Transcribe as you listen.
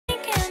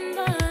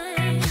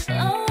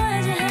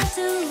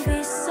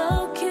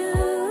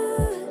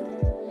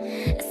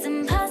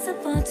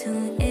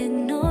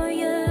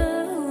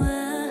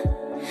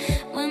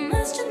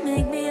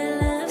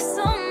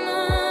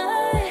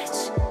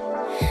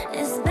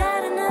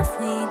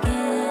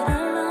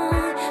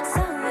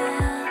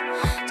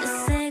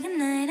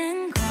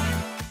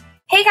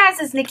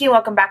it's Nikki and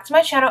welcome back to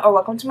my channel, or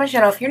welcome to my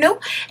channel if you're new.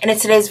 And in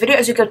today's video,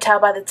 as you can tell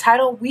by the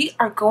title, we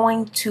are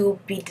going to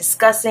be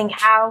discussing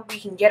how we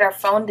can get our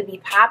phone to be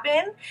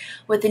poppin'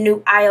 with the new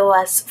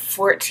iOS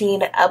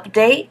 14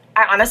 update.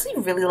 I honestly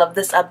really love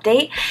this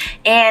update,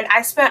 and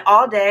I spent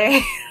all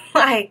day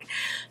like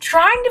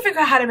trying to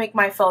figure out how to make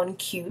my phone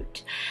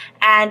cute,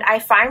 and I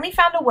finally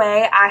found a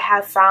way. I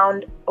have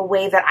found a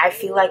way that I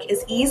feel like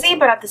is easy,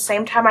 but at the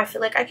same time I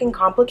feel like I can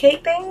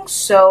complicate things,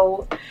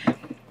 so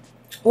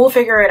we'll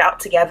figure it out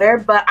together.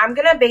 But I'm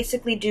gonna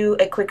basically do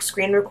a quick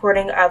screen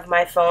recording of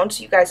my phone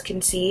so you guys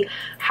can see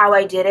how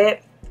I did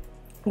it,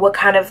 what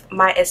kind of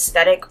my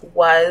aesthetic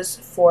was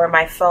for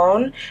my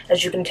phone.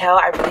 As you can tell,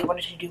 I really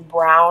wanted to do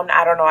brown.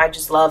 I don't know, I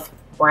just love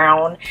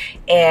brown,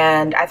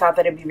 and I thought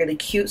that it'd be really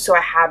cute. So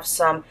I have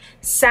some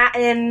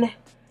satin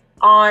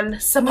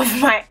on some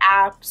of my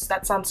apps.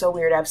 That sounds so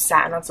weird. I have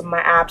satin on some of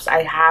my apps.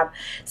 I have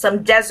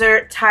some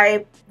desert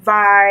type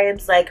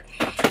vibes, like,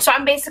 so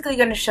I'm basically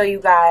going to show you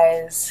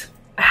guys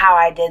how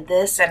I did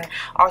this, and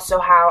also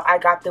how I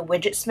got the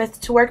Widgetsmith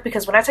to work,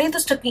 because when I tell you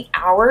this took me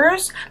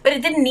hours, but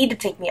it didn't need to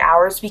take me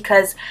hours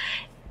because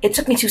it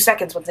took me 2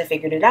 seconds once I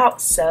figured it out,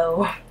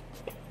 so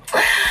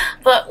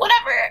but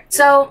whatever.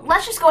 So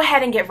let's just go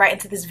ahead and get right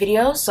into this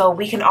video so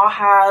we can all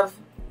have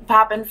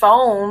poppin'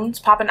 phones,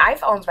 poppin'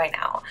 iPhones right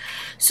now.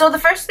 So the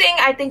first thing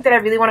I think that I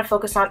really want to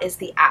focus on is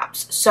the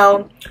apps.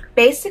 So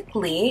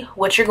basically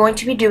what you're going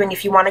to be doing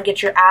if you want to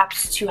get your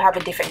apps to have a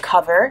different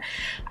cover,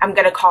 I'm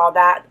going to call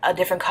that a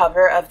different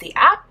cover of the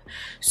app.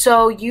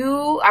 So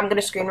I'm going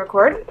to screen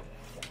record.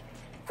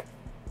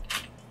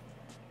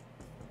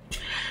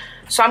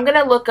 So I'm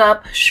going to look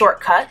up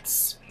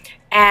shortcuts.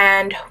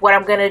 And what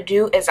I'm going to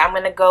do is I'm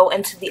going to go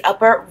into the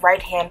upper right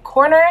hand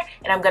corner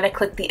and I'm going to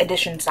click the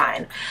addition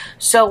sign.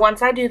 So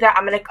once I do that,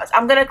 I'm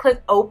going to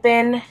click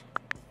open.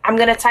 I'm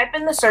going to type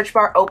in the search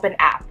bar open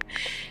app.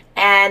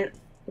 And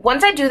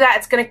once I do that,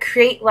 it's going to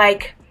create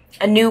like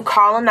a new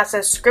column that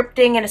says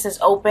scripting, and it says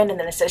open, and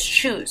then it says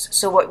choose.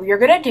 So what you're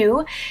going to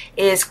do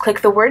is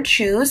click the word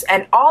choose,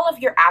 and all of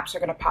your apps are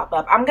going to pop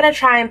up. I'm going to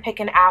try and pick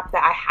an app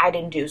that I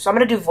didn't do. So I'm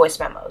going to do voice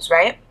memos,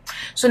 right?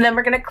 So then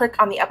we're going to click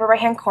on the upper right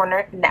hand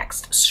corner,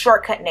 next,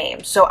 shortcut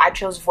name. So I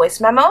chose voice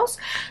memos.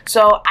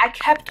 So I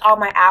kept all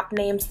my app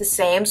names the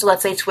same. So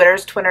let's say Twitter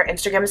is Twitter,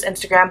 Instagram is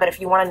Instagram, but if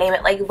you want to name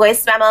it like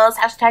voice memos,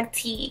 hashtag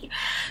T,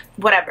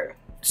 whatever.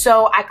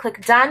 So I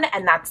click done,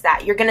 and that's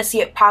that. You're going to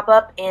see it pop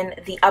up in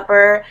the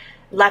upper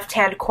left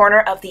hand corner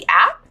of the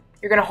app.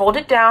 You're going to hold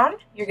it down.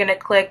 You're going to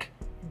click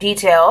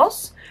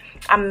details.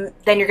 Then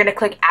you're going to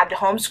click add to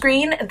home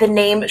screen. The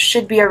name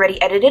should be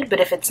already edited, but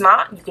if it's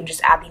not, you can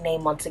just add the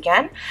name once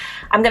again.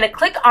 I'm going to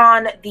click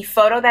on the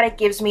photo that it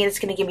gives me, and it's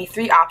going to give me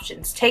 3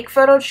 options: take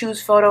photo,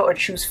 choose photo, or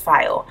choose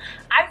file.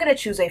 I'm going to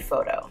choose a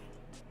photo.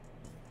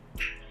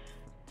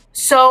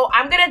 So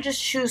I'm going to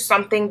just choose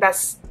something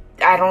that's,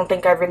 I don't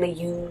think I've really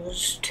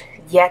used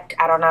yet.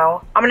 I don't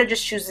know. I'm going to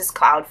just choose this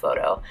cloud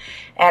photo,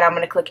 and I'm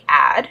going to click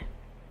add.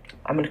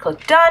 I'm going to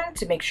click done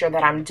to make sure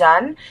that I'm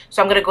done.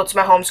 So I'm going to go to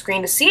my home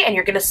screen to see, and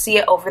you're going to see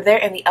it over there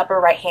in the upper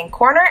right hand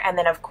corner. And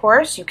then of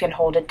course you can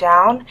hold it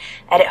down,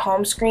 edit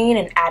home screen,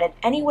 and add it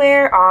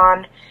anywhere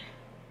on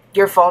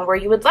your phone where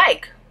you would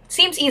like.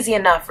 Seems easy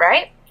enough,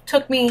 right?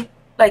 Took me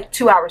like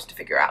 2 hours to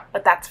figure out,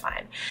 but that's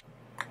fine.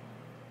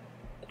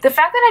 The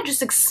fact that I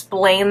just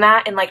explained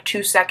that in like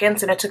 2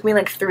 seconds and it took me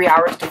like 3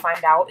 hours to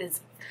find out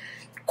is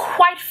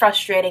quite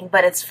frustrating,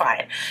 but it's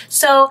fine.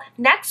 So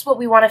next, what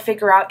we want to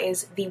figure out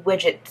is the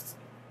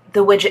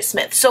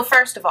Widgetsmith. So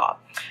first of all,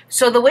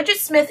 so the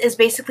Widgetsmith is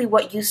basically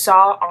what you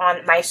saw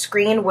on my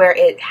screen, where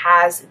it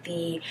has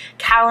the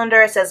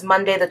calendar. It says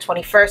Monday the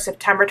 21st,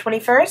 September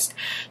 21st.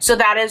 So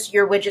that is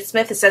your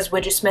Widgetsmith. It says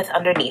Widgetsmith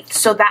underneath.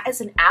 So that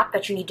is an app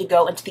that you need to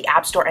go into the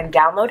App Store and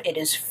download. It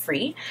is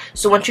free.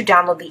 So once you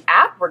download the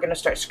app, we're going to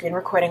start screen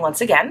recording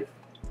once again.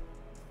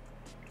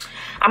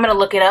 I'm gonna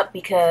look it up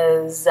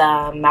because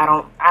I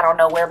don't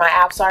know where my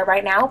apps are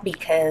right now,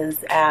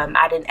 because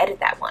I didn't edit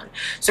that one.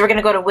 So we're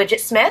gonna go to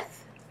Widgetsmith,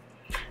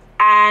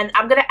 and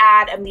I'm gonna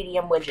add a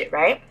medium widget,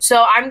 right?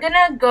 So I'm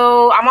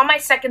on my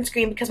second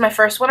screen because my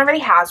first one already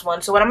has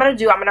one. So what I'm gonna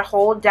do, I'm gonna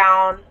hold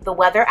down the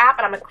weather app,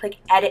 and I'm gonna click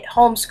edit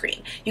home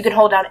screen. You can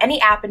hold down any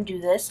app and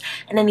do this,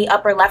 and in the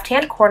upper left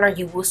hand corner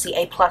you will see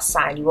a plus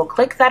sign. You will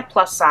click that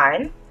plus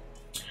sign,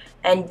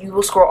 and you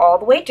will scroll all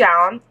the way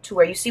down to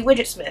where you see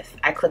Widgetsmith.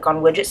 I click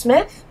on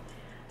Widgetsmith.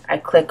 I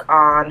click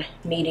on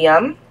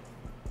medium.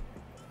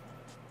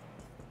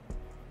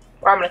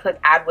 Or I'm going to click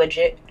add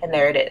widget, and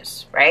there it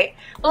is, right?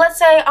 But let's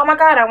say, oh my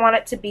god, I want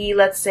it to be,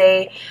 let's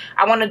say,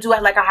 I want to do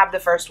it like I have the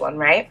first one,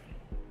 right?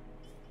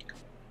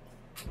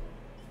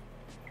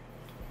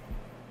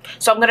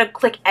 So I'm going to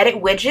click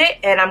edit widget,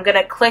 and I'm going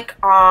to click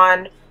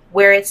on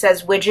where it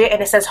says widget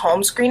and it says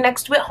home screen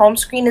next to it. Home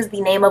screen is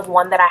the name of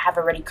one that I have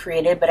already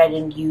created but I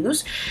didn't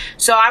use.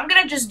 So I'm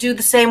going to just do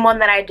the same one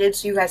that I did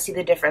so you guys see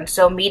the difference.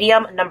 So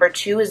medium number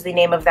 2 is the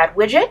name of that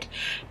widget.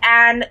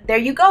 And there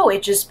you go.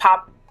 It just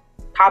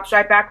pops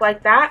right back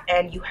like that,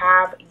 and you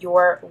have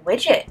your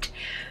widget.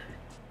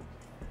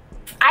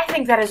 I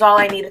think that is all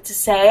I needed to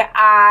say.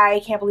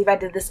 I can't believe I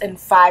did this in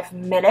 5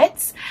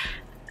 minutes.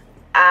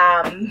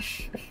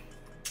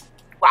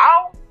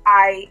 Wow,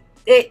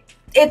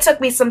 it took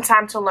me some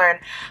time to learn.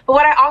 But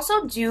what I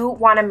also do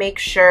want to make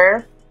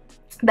sure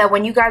that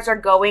when you guys are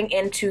going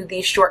into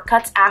the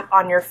shortcuts app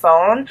on your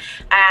phone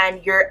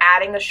and you're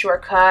adding a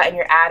shortcut and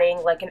you're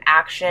adding like an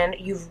action,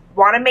 you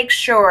want to make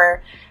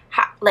sure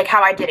like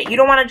how I did it. You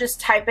don't want to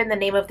just type in the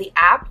name of the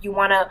app. You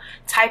want to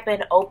type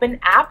in open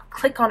app,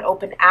 click on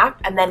open app,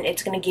 and then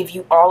it's going to give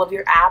you all of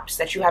your apps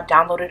that you have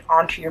downloaded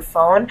onto your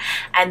phone.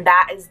 And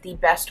that is the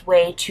best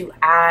way to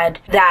add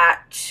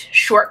that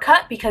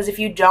shortcut, because if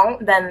you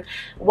don't, then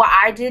what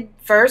I did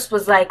first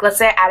was like, let's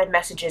say I added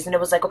messages and it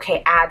was like,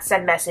 okay, add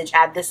send message,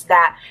 add this,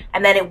 that,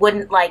 and then it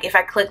wouldn't, like if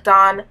I clicked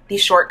on the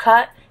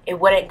shortcut, it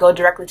wouldn't go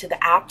directly to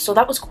the app. So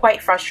that was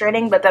quite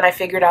frustrating, but then I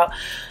figured out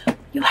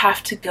you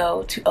have to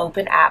go to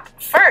open app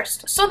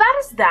first. So that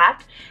is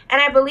that,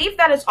 and I believe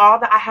that is all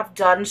that I have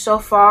done so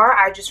far.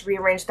 I just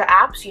rearranged the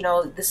apps, you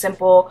know, the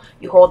simple,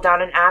 you hold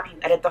down an app, you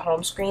edit the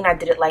home screen. I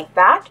did it like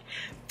that.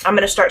 I'm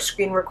gonna start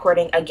screen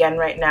recording again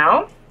right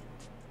now.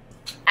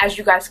 As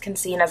you guys can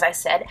see, and as I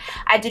said,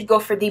 I did go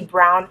for the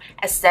brown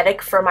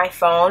aesthetic for my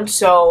phone.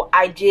 So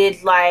I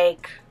did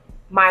like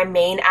my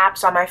main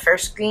apps on my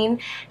first screen.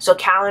 So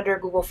calendar,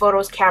 Google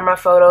Photos, camera,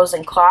 photos,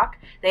 and clock,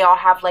 they all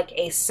have like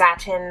a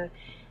satin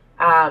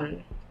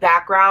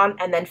background,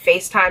 and then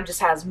FaceTime just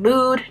has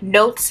mood.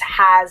 Notes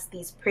has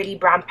these pretty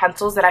brown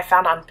pencils that I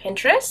found on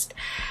Pinterest.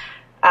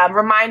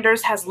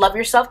 Reminders has love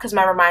yourself, because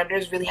my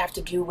reminders really have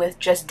to do with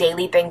just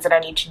daily things that I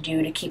need to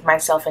do to keep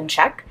myself in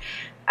check.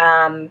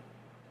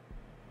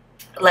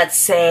 Let's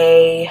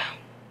say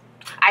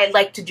I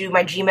like to do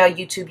my Gmail,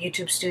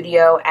 YouTube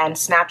Studio, and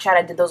Snapchat.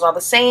 I did those all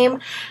the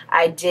same.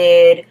 I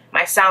did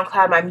my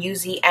SoundCloud, my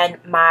Musi, and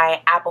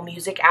my Apple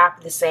Music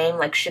app the same,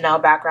 like Chanel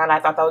background. I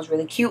thought that was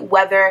really cute.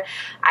 Weather,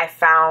 I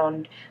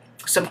found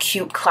some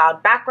cute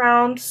cloud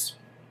backgrounds.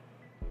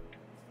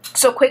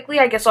 So quickly,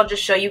 I guess I'll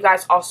just show you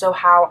guys also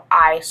how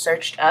I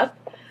searched up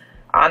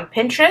on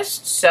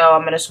Pinterest. So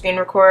I'm going to screen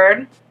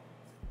record.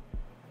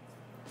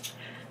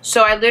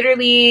 So I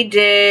literally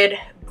did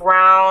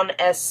brown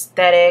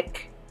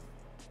aesthetic.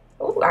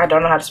 Ooh, I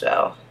don't know how to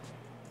spell.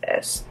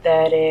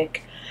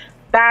 Aesthetic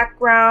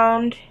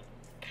background.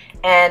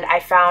 And I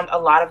found a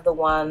lot of the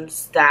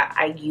ones that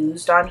I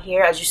used on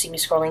here. As you see me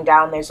scrolling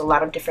down, there's a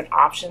lot of different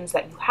options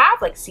that you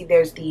have. Like, see,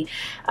 there's the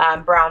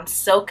brown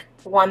silk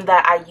one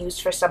that I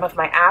used for some of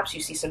my apps. You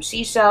see some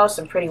seashells,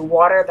 some pretty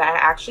water that I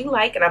actually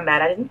like, and I'm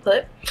mad I didn't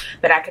put,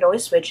 but I could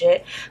always switch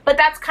it. But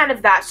that's kind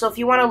of that. So if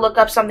you want to look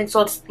up something,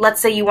 so let's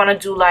say you want to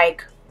do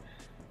like,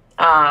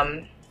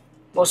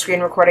 we'll screen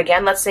record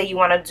again. Let's say you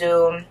want to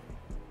do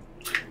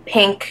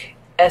pink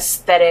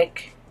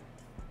aesthetic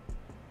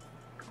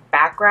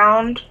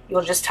background.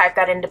 You'll just type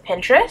that into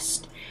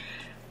Pinterest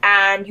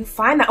and you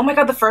find that. Oh my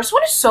god, the first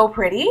one is so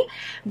pretty,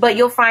 but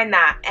you'll find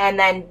that, and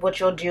then what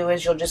you'll do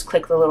is you'll just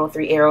click the little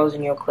 3 arrows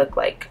and you'll click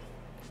like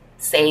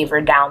save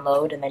or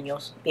download, and then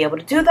you'll be able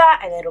to do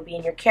that, and it'll be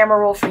in your camera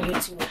roll for you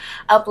to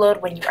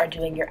upload when you are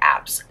doing your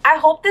apps. I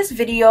hope this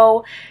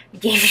video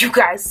gave you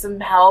guys some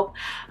help.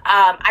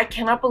 I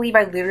cannot believe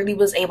I literally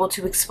was able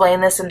to explain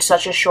this in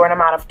such a short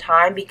amount of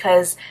time,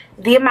 because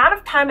the amount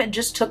of time it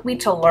just took me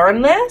to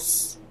learn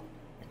this,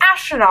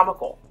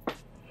 astronomical.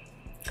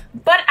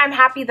 But I'm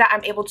happy that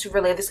I'm able to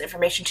relay this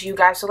information to you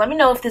guys. So let me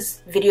know if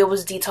this video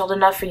was detailed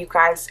enough for you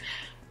guys,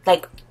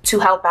 like, to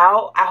help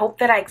out. I hope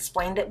that I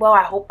explained it well.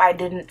 I hope I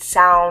didn't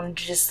sound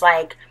just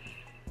like,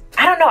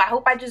 I don't know, I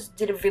hope I just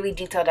did a really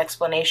detailed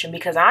explanation,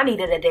 because I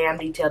needed a damn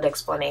detailed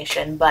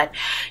explanation. But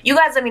you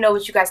guys let me know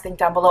what you guys think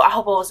down below. I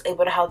hope I was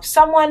able to help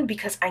someone,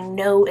 because I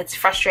know it's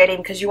frustrating,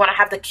 because you want to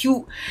have the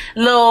cute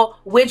little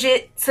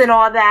widgets and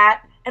all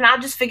that, and I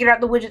just figured out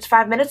the widgets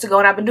 5 minutes ago,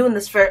 and I've been doing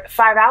this for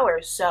 5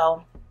 hours.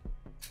 So,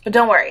 but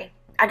don't worry,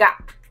 I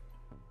got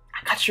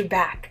your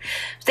back.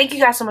 Thank you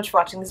guys so much for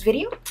watching this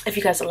video. If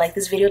you guys like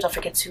this video, don't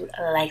forget to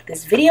like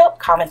this video,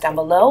 comment down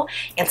below,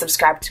 and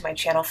subscribe to my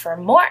channel for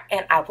more,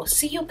 and I will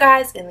see you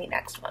guys in the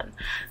next one.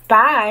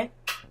 Bye.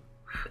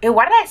 Ew,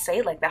 why did I say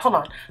it like that? Hold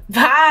on.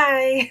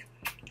 Bye.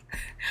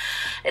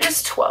 It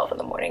is 12 in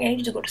the morning. I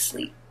need to go to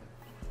sleep,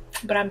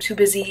 but I'm too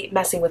busy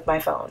messing with my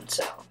phone,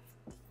 so.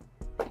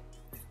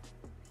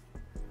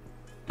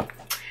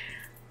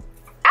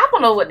 I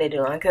don't know what they're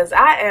doing, because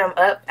I am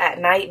up at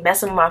night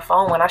messing with my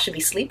phone when I should be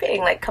sleeping.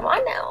 Like, come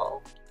on now.